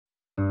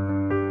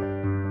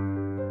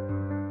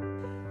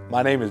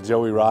My name is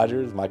Joey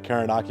Rogers. My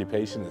current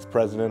occupation is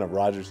president of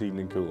Rogers Heating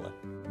and Cooling.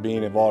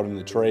 Being involved in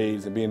the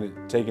trades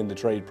and taking the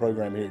trade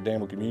program here at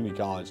Danville Community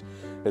College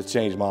has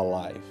changed my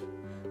life.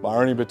 My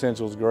earning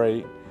potential is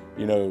great.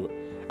 You know,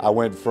 I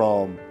went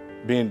from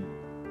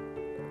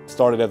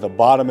started at the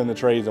bottom in the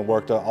trades and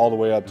worked all the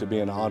way up to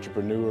being an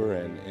entrepreneur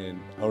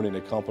and owning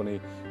a company,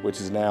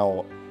 which is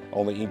now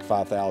on the Inc.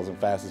 5000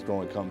 fastest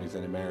growing companies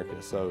in America.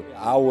 So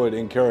I would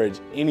encourage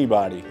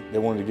anybody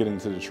that wanted to get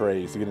into the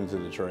trades to get into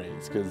the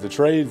trades, because the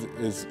trades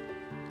is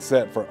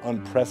set for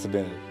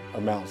unprecedented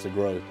amounts of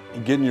growth.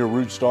 And getting your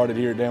roots started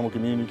here at Danville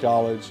Community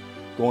College,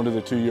 going to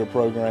the 2-year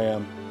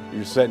program,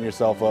 you're setting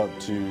yourself up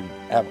to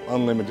have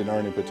unlimited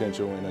earning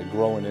potential in a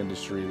growing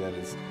industry that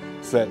is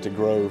set to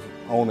grow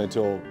on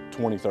until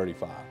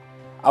 2035.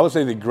 I would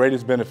say the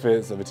greatest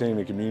benefits of attending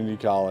a community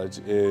college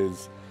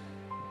is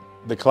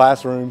the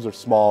classrooms are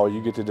small.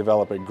 You get to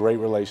develop a great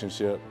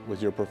relationship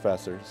with your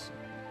professors.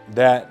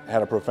 That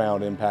had a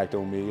profound impact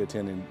on me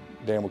attending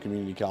Danville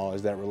Community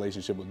College, that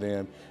relationship with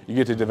them. You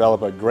get to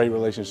develop a great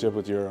relationship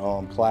with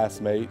your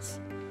classmates.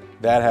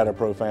 That had a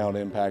profound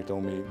impact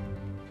on me.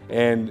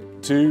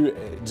 And two,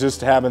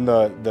 just having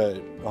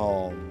the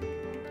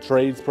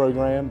trades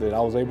program that I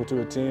was able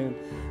to attend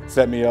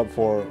set me up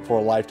for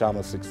a lifetime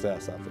of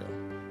success,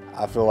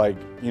 I feel like,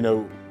 you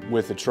know,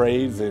 with the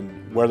trades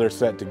and where they're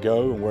set to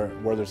go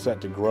and where they're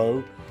set to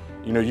grow,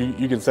 you know,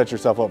 you can set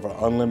yourself up for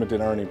unlimited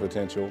earning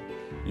potential.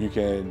 You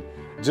can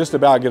just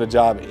about get a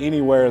job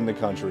anywhere in the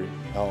country.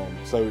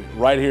 So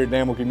right here at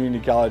Danville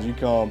Community College,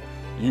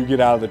 you get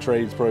out of the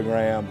trades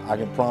program, I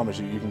can promise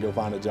you, you can go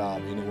find a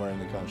job anywhere in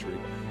the country.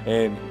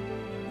 And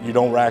you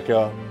don't rack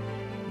up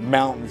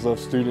mountains of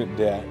student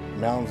debt,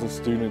 mountains of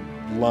student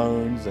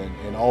loans,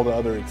 and all the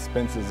other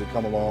expenses that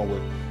come along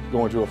with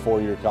going to a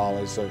 4-year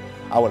college. So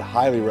I would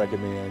highly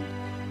recommend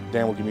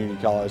Danville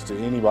Community College to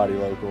anybody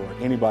local or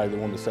anybody that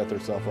wants to set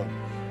themselves up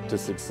to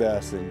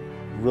success and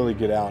really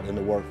get out in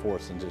the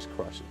workforce and just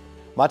crush it.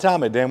 My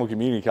time at Danville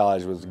Community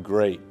College was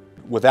great.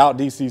 Without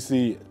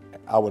DCC,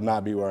 I would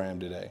not be where I am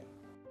today.